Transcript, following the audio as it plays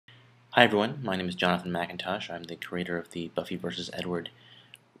Hi everyone, my name is Jonathan McIntosh. I'm the creator of the Buffy vs. Edward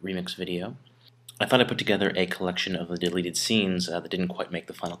remix video. I thought I'd put together a collection of the deleted scenes that didn't quite make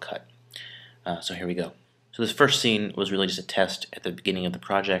the final cut. So here we go. So this first scene was really just a test at the beginning of the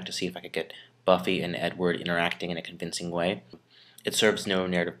project to see if I could get Buffy and Edward interacting in a convincing way. It serves no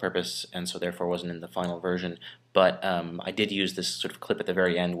narrative purpose and so therefore wasn't in the final version, but I did use this sort of clip at the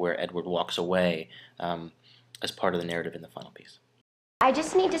very end where Edward walks away as part of the narrative in the final piece. I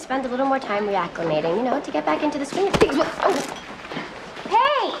just need to spend a little more time reacclimating, to get back into the swing of things. Oh.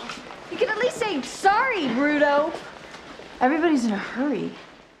 Hey! You could at least say sorry, Bruto. Everybody's in a hurry.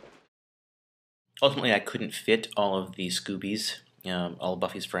 Ultimately, I couldn't fit all of the Scoobies, all of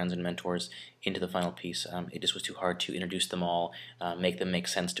Buffy's friends and mentors, into the final piece. It just was too hard to introduce them all, make them make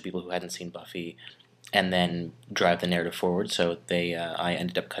sense to people who hadn't seen Buffy, and then drive the narrative forward. So I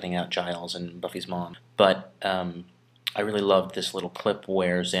ended up cutting out Giles and Buffy's mom. But I really loved this little clip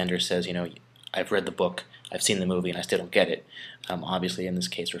where Xander says, I've read the book, I've seen the movie, and I still don't get it. Obviously, in this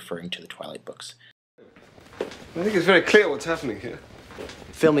case, referring to the Twilight books. I think it's very clear what's happening here.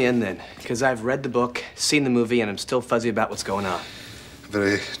 Fill me in then, because I've read the book, seen the movie, and I'm still fuzzy about what's going on. A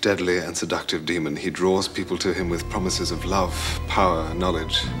very deadly and seductive demon. He draws people to him with promises of love, power,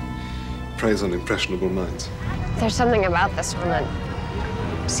 knowledge. Preys on impressionable minds. There's something about this one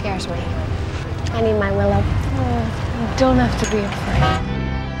that scares me. I need my Willow. You don't have to be afraid.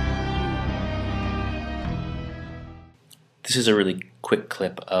 This is a really quick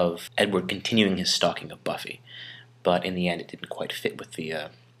clip of Edward continuing his stalking of Buffy, but in the end it didn't quite fit with the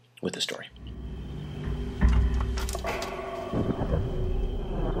story.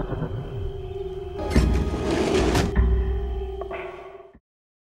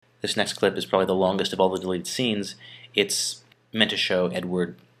 This next clip is probably the longest of all the deleted scenes. It's meant to show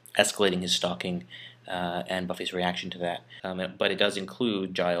Edward escalating his stalking and Buffy's reaction to that. But it does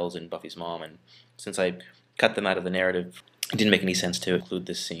include Giles and Buffy's mom, and since I cut them out of the narrative, it didn't make any sense to include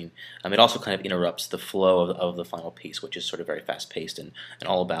this scene. It also kind of interrupts the flow of the final piece, which is sort of very fast-paced and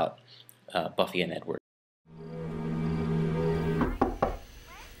all about Buffy and Edward.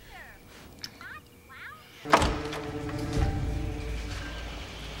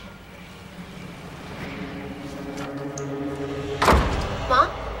 Mom?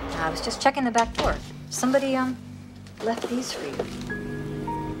 I was just checking the back door. Somebody, left these for you.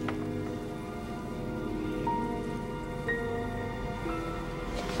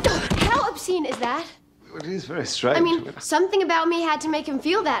 How obscene is that? It is very strange. I mean, something about me had to make him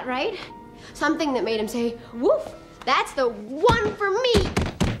feel that, right? Something that made him say, woof, that's the one for me.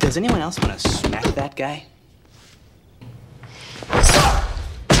 Does anyone else want to smack that guy?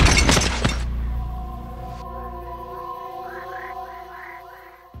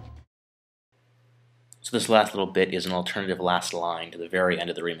 So this last little bit is an alternative last line to the very end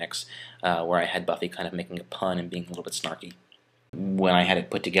of the remix, where I had Buffy kind of making a pun and being a little bit snarky. When I had it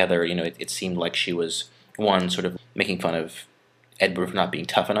put together, it seemed like she was, one, sort of making fun of Edward for not being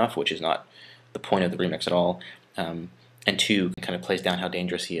tough enough, which is not the point of the remix at all, and two, kind of plays down how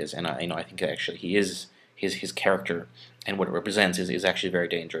dangerous he is, and I think actually he is, his character and what it represents is actually very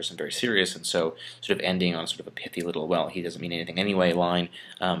dangerous and very serious, and so sort of ending on sort of a pithy little, well, he doesn't mean anything anyway line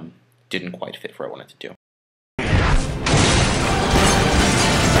didn't quite fit for what I wanted to do.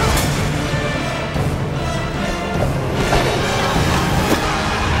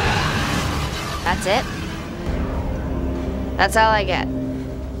 That's it? That's all I get.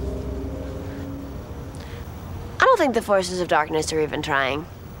 I don't think the forces of darkness are even trying.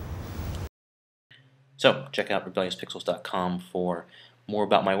 So check out rebelliousPixels.com for more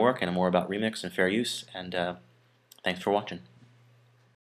about my work and more about remix and fair use, and thanks for watching.